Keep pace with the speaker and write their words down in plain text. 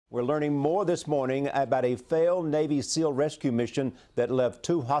We're learning more this morning about a failed Navy SEAL rescue mission that left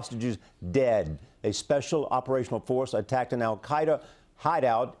 2 hostages dead. A special operational force attacked an Al-Qaeda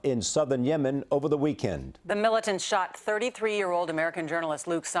hideout in southern Yemen over the weekend. The militants shot 33-year-old American journalist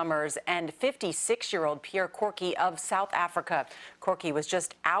Luke Summers and 56-year-old Pierre Corky of South Africa. Corky was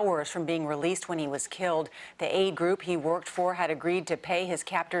just hours from being released when he was killed. The aid group he worked for had agreed to pay his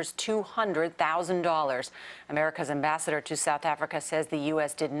captors $200,000. America's ambassador to South Africa says the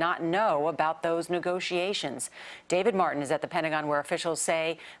U.S. did not know about those negotiations. David Martin is at the Pentagon, where officials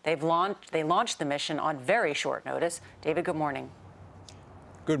say they launched the mission on very short notice. David, good morning.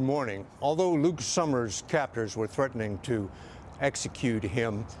 Good morning. Although Luke Summers' captors were threatening to execute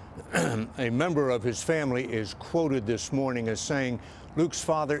him, a member of his family is quoted this morning as saying Luke's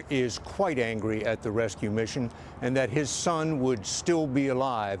father is quite angry at the rescue mission and that his son would still be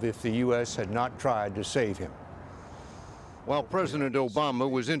alive if the U.S. had not tried to save him. While President Obama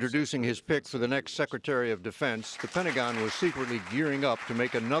was introducing his pick for the next Secretary of Defense, the Pentagon was secretly gearing up to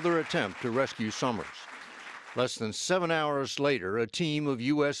make another attempt to rescue Summers. Less than 7 hours later, a team of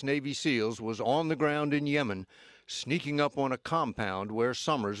U.S. Navy SEALs was on the ground in Yemen, sneaking up on a compound where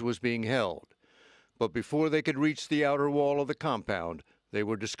Summers was being held. But before they could reach the outer wall of the compound, they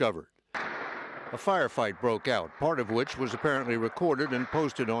were discovered. A firefight broke out, part of which was apparently recorded and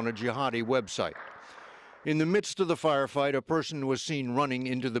posted on a jihadi website. In the midst of the firefight, a person was seen running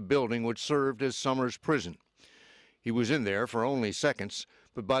into the building which served as Summers' prison. He was in there for only seconds,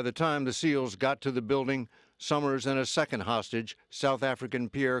 but by the time the SEALs got to the building, Summers and a second hostage, South African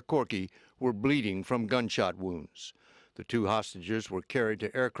Pierre Corky, were bleeding from gunshot wounds. The 2 hostages were carried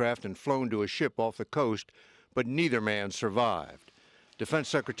to aircraft and flown to a ship off the coast, but neither man survived. Defense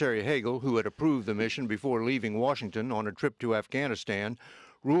Secretary Hagel, who had approved the mission before leaving Washington on a trip to Afghanistan,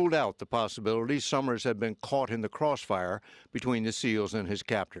 ruled out the possibility Summers had been caught in the crossfire between the SEALs and his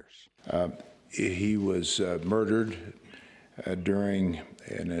captors. He was murdered during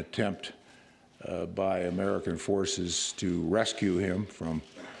an attempt by American forces to rescue him from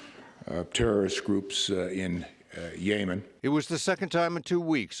terrorist groups in Yemen. It was the second time in 2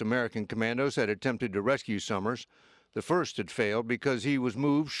 weeks American commandos had attempted to rescue Summers. The first had failed because he was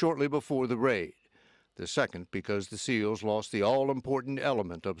moved shortly before the raid. The second because the SEALs lost the all-important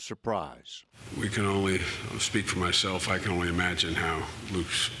element of surprise. We can only speak for myself. I can only imagine how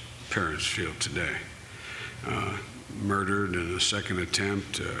Luke's parents feel today. Murdered in a second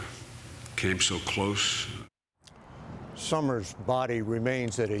attempt, came so close. Summers' body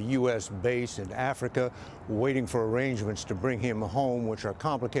remains at a U.S. base in Africa, waiting for arrangements to bring him home, which are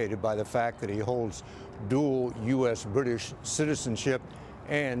complicated by the fact that he holds dual U.S.-British citizenship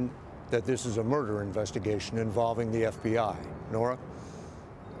and that this is a murder investigation involving the FBI. Nora?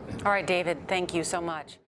 All right, David, thank you so much.